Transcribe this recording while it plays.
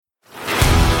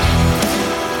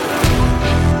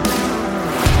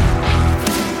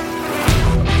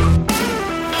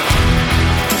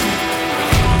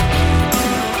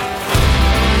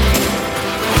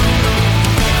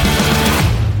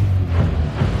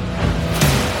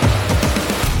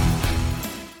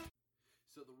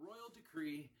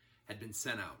been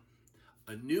sent out.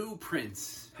 A new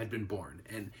prince had been born,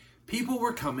 and people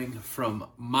were coming from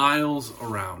miles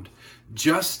around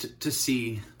just to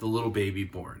see the little baby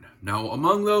born. Now,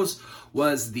 among those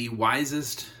was the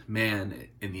wisest man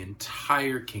in the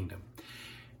entire kingdom.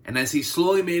 And as he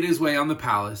slowly made his way on the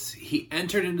palace, he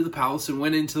entered into the palace and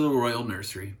went into the royal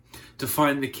nursery to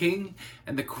find the king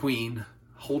and the queen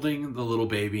holding the little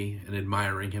baby and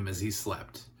admiring him as he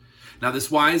slept. Now,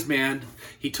 this wise man,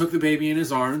 he took the baby in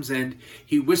his arms and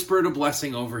he whispered a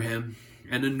blessing over him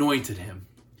and anointed him.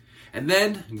 And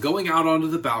then, going out onto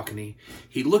the balcony,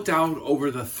 he looked out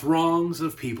over the throngs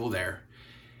of people there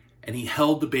and he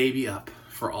held the baby up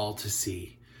for all to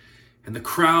see. And the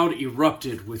crowd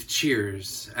erupted with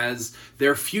cheers as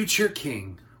their future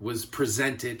king was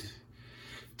presented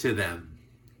to them.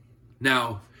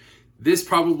 Now, this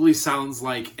probably sounds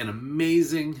like an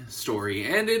amazing story,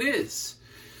 and it is.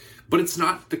 But it's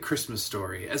not the Christmas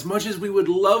story. As much as we would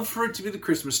love for it to be the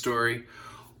Christmas story,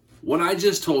 what I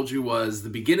just told you was the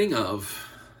beginning of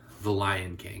The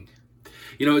Lion King.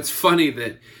 You know, it's funny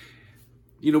that,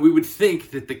 we would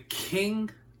think that the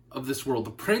king of this world,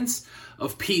 the Prince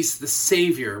of Peace, the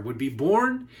Savior, would be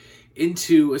born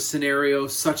into a scenario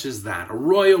such as that. A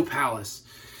royal palace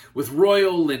with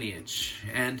royal lineage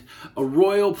and a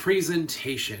royal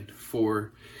presentation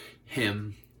for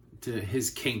him to his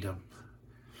kingdom.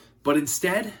 But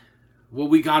instead,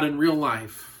 what we got in real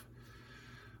life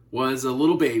was a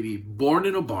little baby born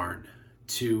in a barn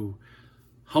to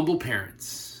humble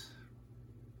parents,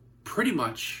 pretty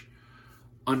much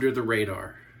under the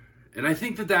radar. And I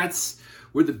think that that's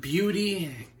where the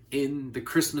beauty in the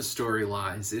Christmas story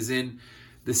lies, is in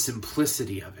the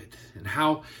simplicity of it and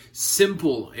how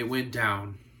simple it went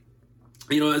down.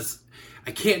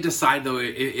 I can't decide, though,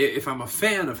 if I'm a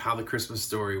fan of how the Christmas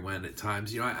story went at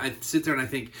times. I sit there and I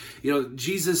think,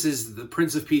 Jesus is the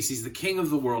Prince of Peace. He's the King of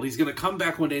the world. He's going to come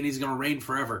back one day and he's going to reign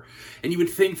forever. And you would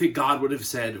think that God would have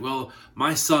said, well,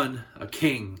 my son, a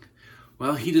king,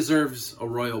 well, he deserves a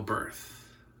royal birth.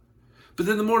 But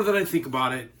then the more that I think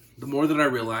about it, the more that I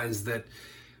realize that,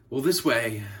 well, this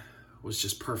way was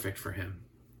just perfect for him.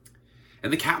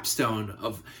 And the capstone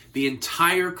of the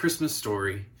entire Christmas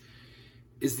story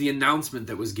is the announcement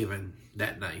that was given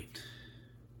that night.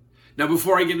 Now,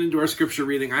 before I get into our scripture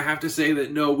reading, I have to say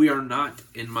that no, we are not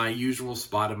in my usual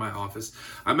spot in my office.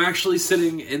 I'm actually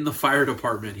sitting in the fire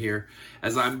department here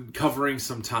as I'm covering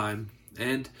some time.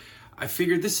 And I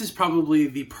figured this is probably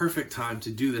the perfect time to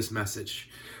do this message.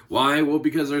 Why? Well,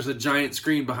 because there's a giant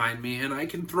screen behind me and I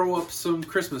can throw up some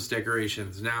Christmas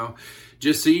decorations. Now,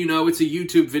 just so you know, it's a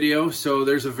YouTube video, so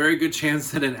there's a very good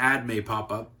chance that an ad may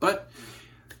pop up, but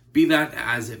be that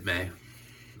as it may.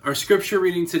 Our scripture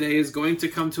reading today is going to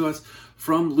come to us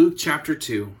from Luke chapter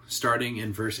 2, starting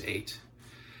in verse 8.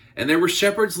 And there were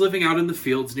shepherds living out in the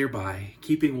fields nearby,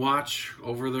 keeping watch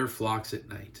over their flocks at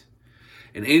night.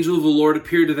 An angel of the Lord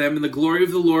appeared to them, and the glory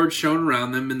of the Lord shone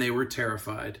around them, and they were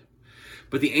terrified.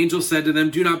 But the angel said to them,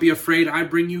 "Do not be afraid. I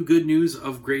bring you good news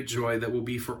of great joy that will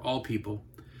be for all people.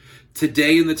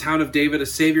 Today in the town of David, a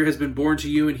Savior has been born to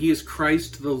you, and he is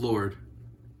Christ the Lord.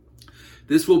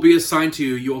 This will be a sign to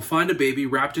you. You will find a baby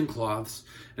wrapped in cloths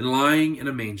and lying in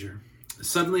a manger."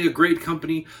 Suddenly a great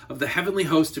company of the heavenly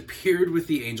host appeared with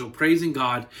the angel, praising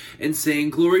God and saying,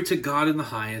 "Glory to God in the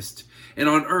highest, and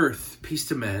on earth peace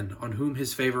to men on whom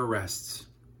his favor rests."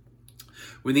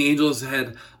 When the angels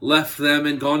had left them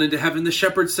and gone into heaven, the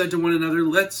shepherds said to one another,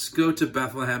 "Let's go to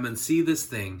Bethlehem and see this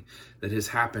thing that has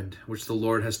happened, which the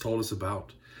Lord has told us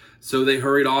about." So they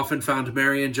hurried off and found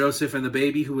Mary and Joseph and the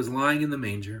baby who was lying in the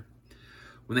manger.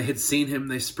 When they had seen him,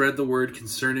 they spread the word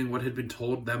concerning what had been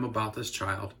told them about this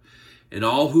child. And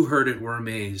all who heard it were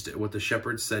amazed at what the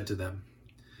shepherds said to them.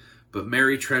 But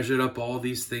Mary treasured up all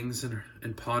these things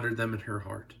and pondered them in her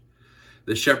heart.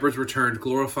 The shepherds returned,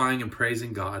 glorifying and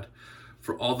praising God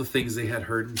for all the things they had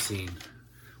heard and seen,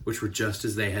 which were just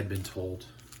as they had been told.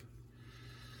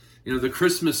 The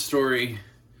Christmas story,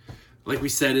 like we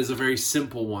said, is a very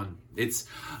simple one. It's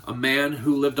a man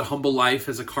who lived a humble life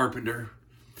as a carpenter,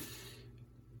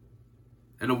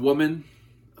 and a woman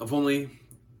of only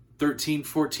 13,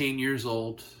 14 years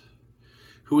old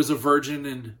who was a virgin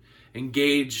and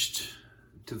engaged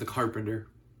to the carpenter.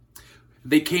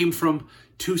 They came from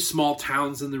two small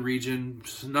towns in the region,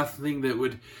 nothing that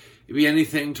would be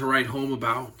anything to write home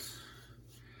about.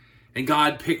 And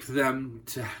God picked them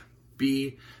to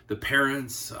be the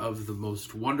parents of the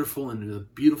most wonderful and the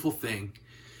beautiful thing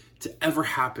to ever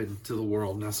happen to the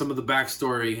world. Now, some of the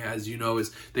backstory, as you know,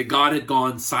 is that God had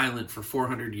gone silent for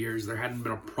 400 years. There hadn't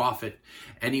been a prophet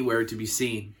anywhere to be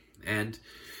seen. And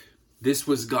this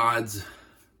was God's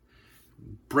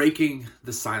breaking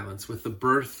the silence with the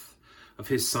birth of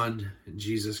his son,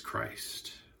 Jesus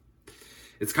Christ.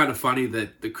 It's kind of funny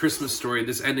that the Christmas story,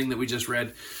 this ending that we just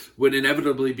read, would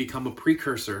inevitably become a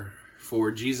precursor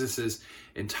for Jesus's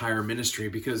entire ministry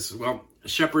because, well,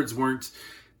 shepherds weren't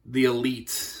the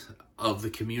elite of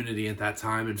the community at that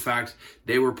time. In fact,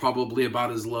 they were probably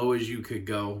about as low as you could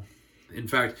go. In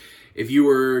fact, if you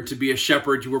were to be a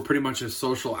shepherd, you were pretty much a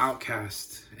social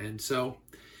outcast. And so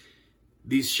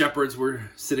these shepherds were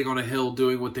sitting on a hill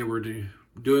doing what they were doing,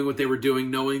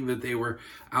 knowing that they were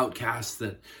outcasts,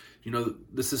 that, you know,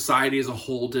 the society as a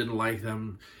whole didn't like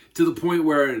them, to the point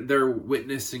where their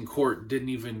witness in court didn't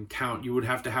even count. You would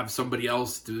have to have somebody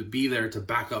else to be there to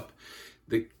back up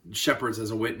the shepherds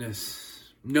as a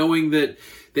witness, knowing that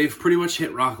they've pretty much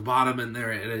hit rock bottom and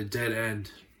they're at a dead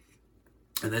end.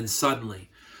 And then suddenly,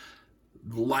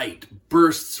 light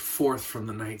bursts forth from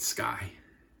the night sky,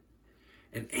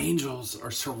 and angels are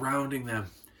surrounding them.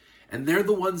 And they're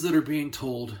the ones that are being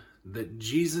told that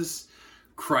Jesus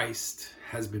Christ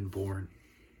has been born.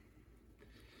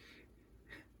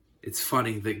 It's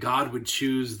funny that God would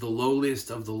choose the lowliest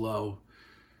of the low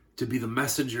to be the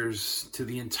messengers to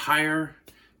the entire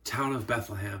town of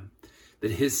Bethlehem,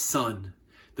 that his son,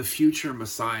 the future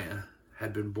Messiah,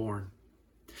 had been born.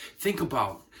 Think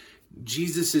about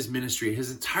Jesus' ministry,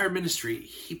 his entire ministry.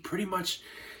 He pretty much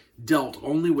dealt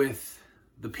only with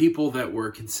the people that were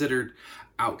considered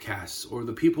outcasts, or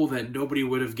the people that nobody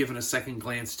would have given a second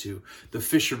glance to, the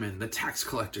fishermen, the tax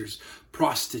collectors,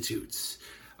 prostitutes,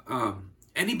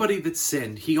 anybody that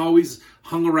sinned. He always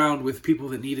hung around with people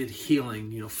that needed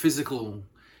healing, you know, physical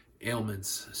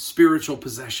ailments, spiritual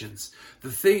possessions,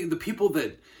 the people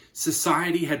that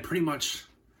society had pretty much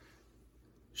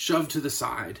shoved to the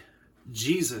side.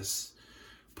 Jesus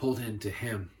pulled into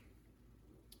him.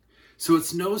 So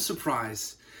it's no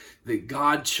surprise that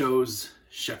God chose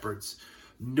shepherds,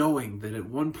 knowing that at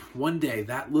one day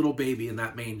that little baby in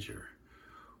that manger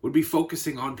would be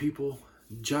focusing on people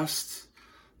just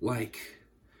like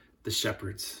the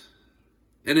shepherds.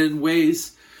 And in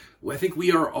ways, I think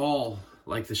we are all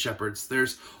like the shepherds.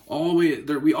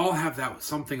 We all have that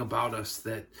something about us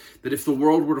that if the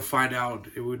world were to find out,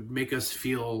 it would make us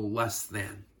feel less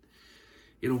than.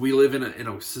 You know, we live in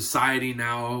a society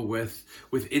now with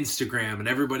Instagram, and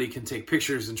everybody can take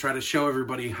pictures and try to show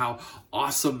everybody how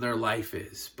awesome their life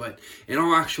is. But in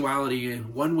all actuality,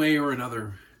 in one way or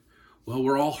another, well,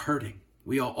 we're all hurting.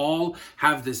 We all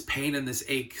have this pain and this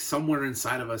ache somewhere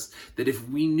inside of us that if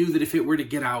we knew that if it were to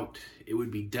get out, it would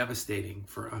be devastating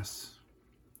for us.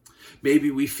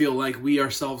 Maybe we feel like we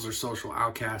ourselves are social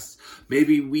outcasts.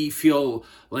 Maybe we feel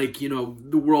like, you know,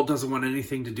 the world doesn't want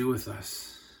anything to do with us.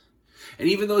 And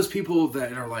even those people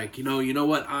that are like, you know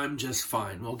what, I'm just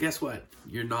fine. Well, guess what?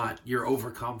 You're not. You're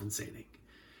overcompensating.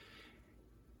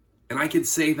 And I can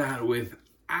say that with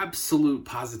absolute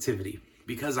positivity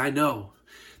because I know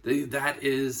that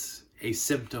is a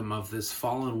symptom of this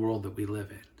fallen world that we live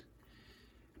in.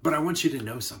 But I want you to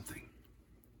know something.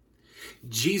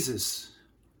 Jesus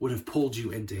would have pulled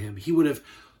you into him. He would have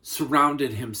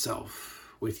surrounded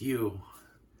himself with you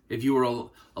if you were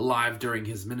alive during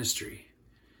his ministry.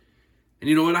 And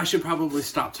you know what? I should probably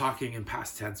stop talking in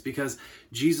past tense because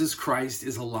Jesus Christ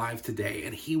is alive today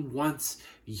and he wants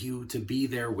you to be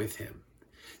there with him.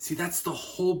 See, that's the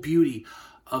whole beauty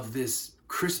of this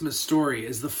Christmas story,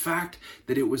 is the fact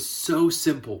that it was so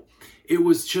simple. It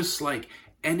was just like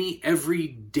any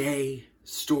everyday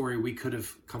story we could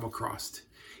have come across.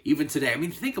 Even today. I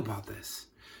mean, think about this.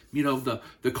 You know,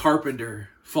 the carpenter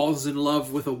falls in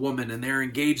love with a woman and they're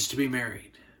engaged to be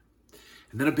married.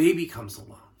 And then a baby comes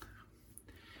along.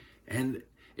 And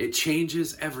it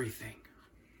changes everything.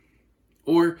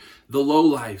 Or the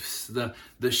lowlifes,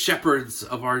 the shepherds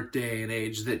of our day and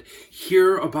age that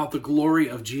hear about the glory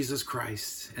of Jesus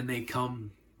Christ and they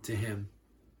come to him.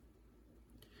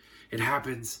 It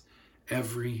happens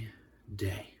every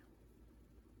day.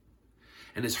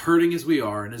 And as hurting as we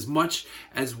are, and as much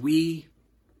as we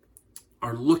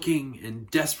are looking and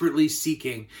desperately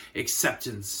seeking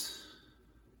acceptance,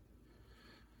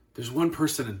 there's one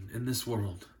person in this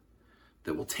world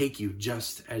that will take you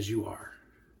just as you are.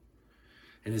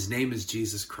 And his name is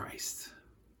Jesus Christ.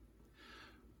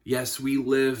 Yes, we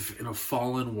live in a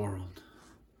fallen world.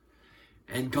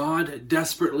 And God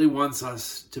desperately wants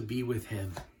us to be with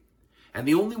him. And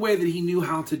the only way that he knew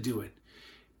how to do it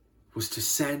was to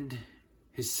send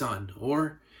his son,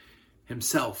 or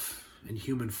himself in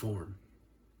human form,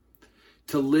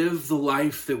 to live the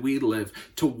life that we live,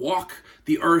 to walk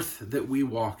the earth that we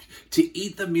walk, to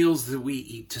eat the meals that we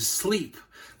eat, to sleep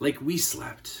like we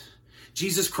slept.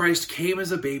 Jesus Christ came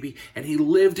as a baby and he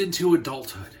lived into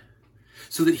adulthood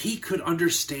so that he could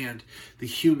understand the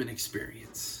human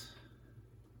experience.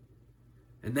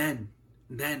 And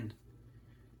then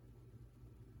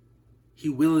he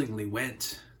willingly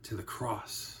went to the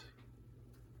cross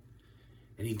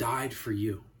and he died for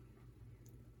you,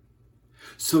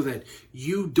 so that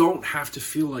you don't have to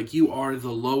feel like you are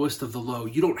the lowest of the low.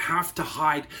 You don't have to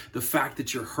hide the fact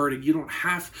that you're hurting. You don't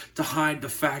have to hide the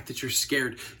fact that you're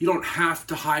scared. You don't have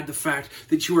to hide the fact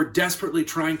that you are desperately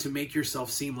trying to make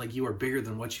yourself seem like you are bigger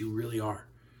than what you really are.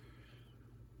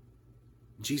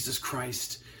 Jesus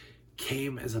Christ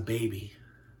came as a baby.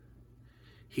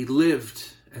 He lived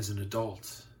as an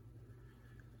adult.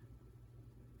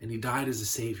 And he died as a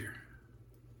savior.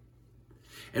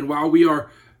 And while we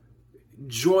are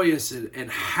joyous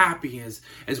and happy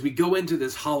as we go into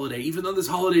this holiday, even though this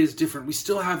holiday is different, we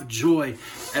still have joy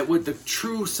at what the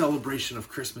true celebration of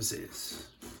Christmas is.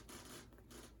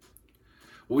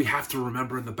 What we have to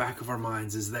remember in the back of our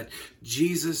minds is that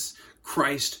Jesus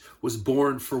Christ was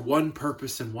born for one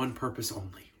purpose and one purpose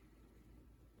only.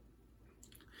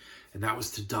 And that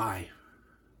was to die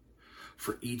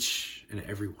for each and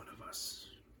every one of us.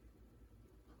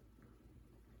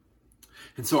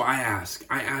 And so I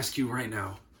ask you right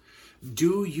now,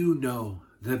 do you know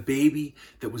the baby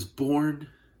that was born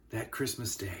that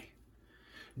Christmas day?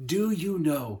 Do you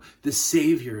know the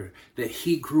Savior that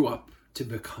he grew up to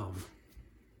become?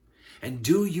 And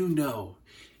do you know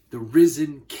the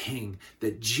risen King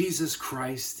that Jesus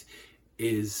Christ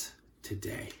is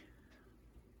today?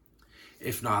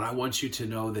 If not, I want you to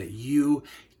know that you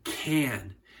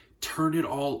can turn it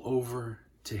all over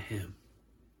to him.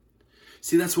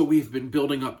 See, that's what we've been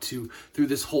building up to through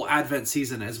this whole Advent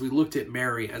season, as we looked at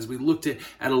Mary, as we looked at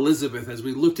Elizabeth, as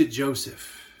we looked at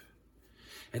Joseph.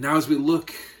 And now as we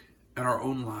look at our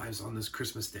own lives on this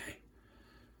Christmas day,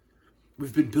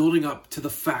 we've been building up to the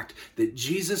fact that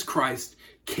Jesus Christ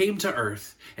came to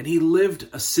earth and he lived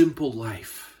a simple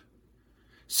life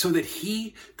so that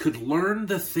he could learn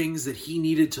the things that he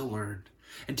needed to learn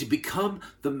and to become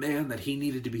the man that he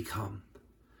needed to become,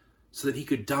 so that he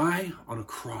could die on a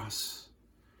cross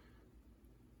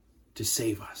to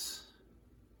save us.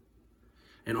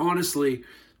 And honestly,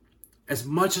 as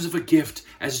much of a gift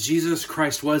as Jesus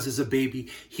Christ was as a baby,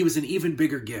 he was an even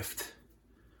bigger gift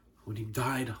when he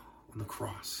died on the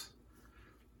cross.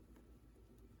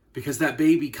 Because that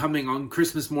baby coming on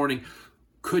Christmas morning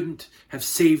couldn't have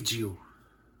saved you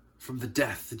from the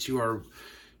death that you are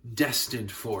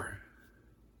destined for.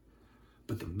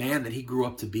 But the man that he grew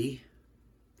up to be,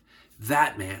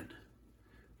 that man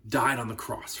died on the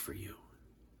cross for you.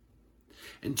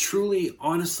 And truly,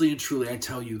 honestly and truly, I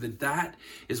tell you that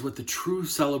is what the true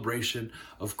celebration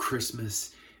of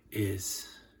Christmas is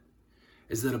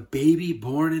that a baby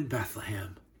born in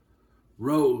Bethlehem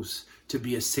rose to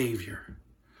be a savior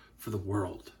for the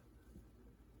world.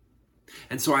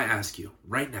 And so I ask you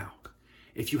right now,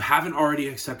 if you haven't already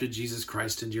accepted Jesus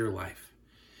Christ into your life,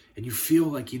 and you feel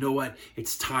like, you know what,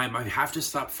 it's time, I have to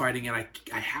stop fighting, and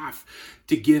I have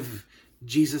to give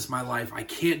Jesus my life. I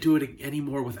can't do it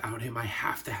anymore without him. I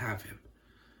have to have him.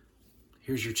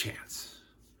 Here's your chance.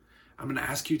 I'm going to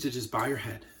ask you to just bow your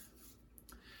head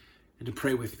and to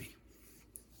pray with me.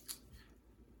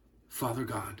 Father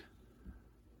God,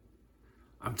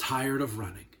 I'm tired of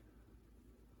running.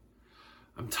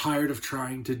 I'm tired of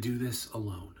trying to do this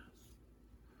alone.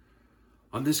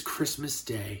 On this Christmas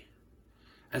day,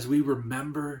 as we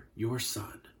remember your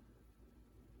Son,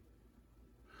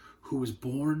 who was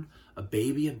born a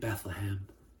baby in Bethlehem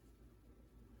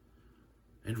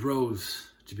and rose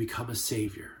to become a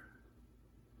Savior,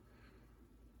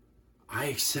 I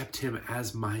accept him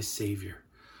as my Savior.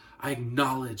 I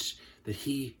acknowledge that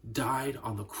he died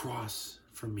on the cross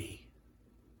for me.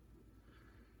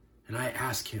 And I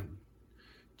ask him,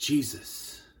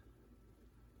 Jesus,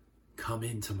 come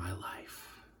into my life.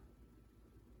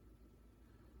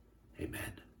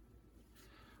 Amen.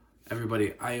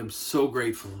 Everybody, I am so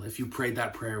grateful if you prayed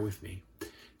that prayer with me.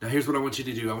 Now, here's what I want you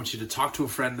to do. I want you to talk to a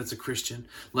friend that's a Christian.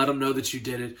 Let them know that you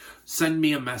did it. Send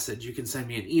me a message. You can send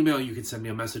me an email. You can send me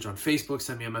a message on Facebook.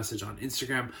 Send me a message on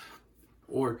Instagram.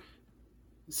 Or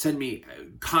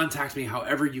contact me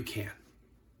however you can.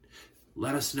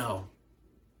 Let us know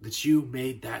that you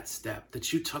made that step,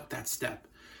 that you took that step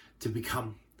to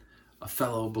become a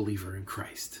fellow believer in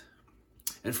Christ.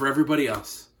 And for everybody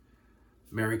else,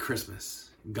 Merry Christmas.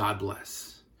 God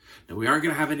bless. Now, we aren't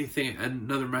going to have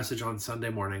another message on Sunday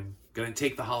morning. Going to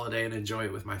take the holiday and enjoy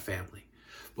it with my family.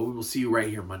 But we will see you right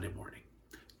here Monday morning.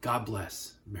 God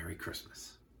bless. Merry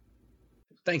Christmas.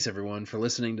 Thanks, everyone, for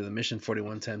listening to the Mission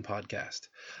 4110 podcast.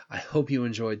 I hope you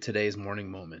enjoyed today's morning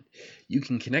moment. You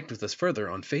can connect with us further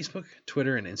on Facebook,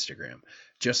 Twitter, and Instagram.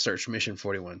 Just search Mission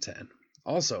 4110.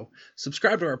 Also,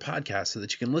 subscribe to our podcast so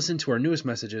that you can listen to our newest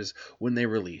messages when they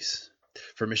release.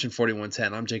 For Mission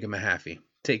 4110, I'm Jacob Mahaffey.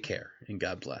 Take care, and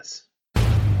God bless.